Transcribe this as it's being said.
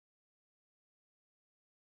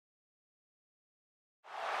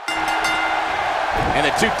And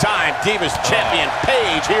the two-time Divas champion,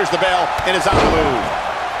 Paige, hears the bell and is on the move.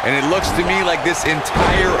 And it looks to me like this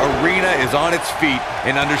entire arena is on its feet,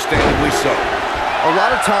 and understandably so. A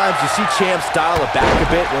lot of times you see champs dial it back a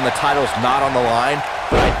bit when the title's not on the line,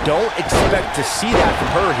 but I don't expect to see that from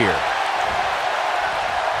her here.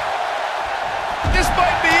 This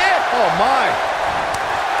might be it. Oh, my.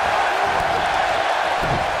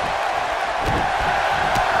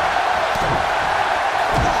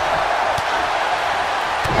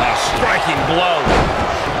 A striking blow.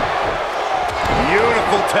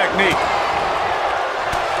 Beautiful technique.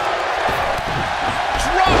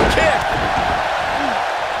 Drop kick.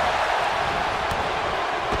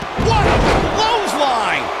 What a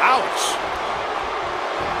clothesline. Ouch.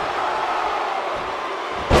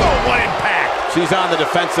 Oh, what impact. She's on the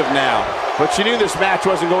defensive now, but she knew this match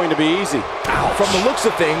wasn't going to be easy. Ouch. From the looks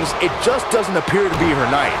of things, it just doesn't appear to be her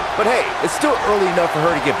night. But hey, it's still early enough for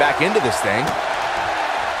her to get back into this thing.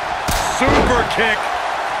 Super kick.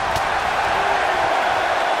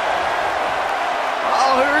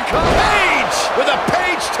 Oh, here it comes. Paige with a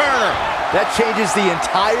Paige turner. That changes the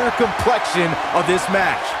entire complexion of this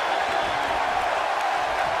match.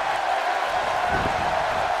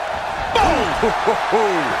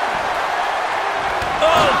 Boom!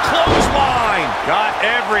 Oh, clothesline. Got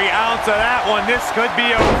every ounce of that one. This could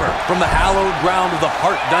be over. From the hallowed ground of the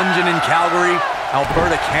Hart Dungeon in Calgary,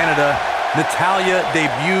 Alberta, Canada, Natalya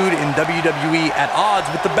debuted in WWE at odds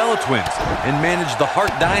with the Bella Twins and managed the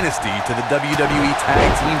Hart Dynasty to the WWE Tag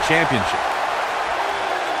Team Championship.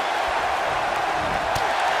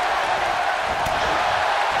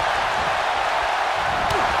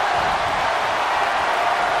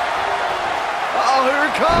 Oh, here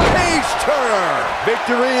it comes. Paige turner.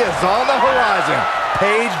 Victory is on the horizon.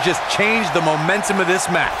 Paige just changed the momentum of this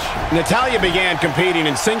match. Natalya began competing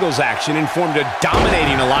in singles action and formed a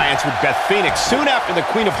dominating alliance with Beth Phoenix soon after the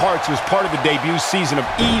Queen of Hearts was part of the debut season of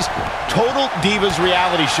E's Total Divas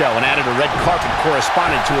reality show and added a red carpet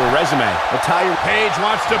correspondent to her resume. Natalya Paige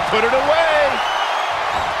wants to put it away.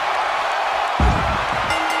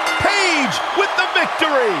 Paige with the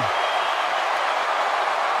victory.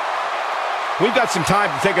 We've got some time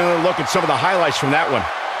to take another look at some of the highlights from that one.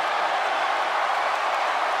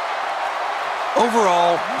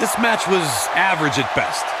 Overall, this match was average at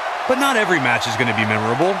best, but not every match is going to be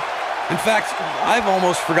memorable. In fact, I've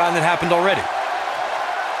almost forgotten it happened already.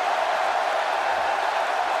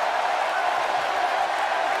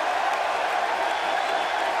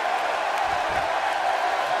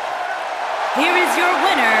 Here is your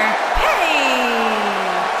winner,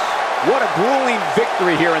 Paige. What a grueling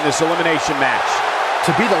victory here in this elimination match.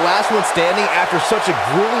 to be the last one standing after such a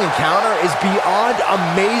grueling encounter is beyond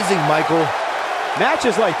amazing, Michael.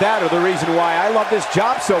 Matches like that are the reason why I love this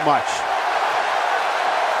job so much.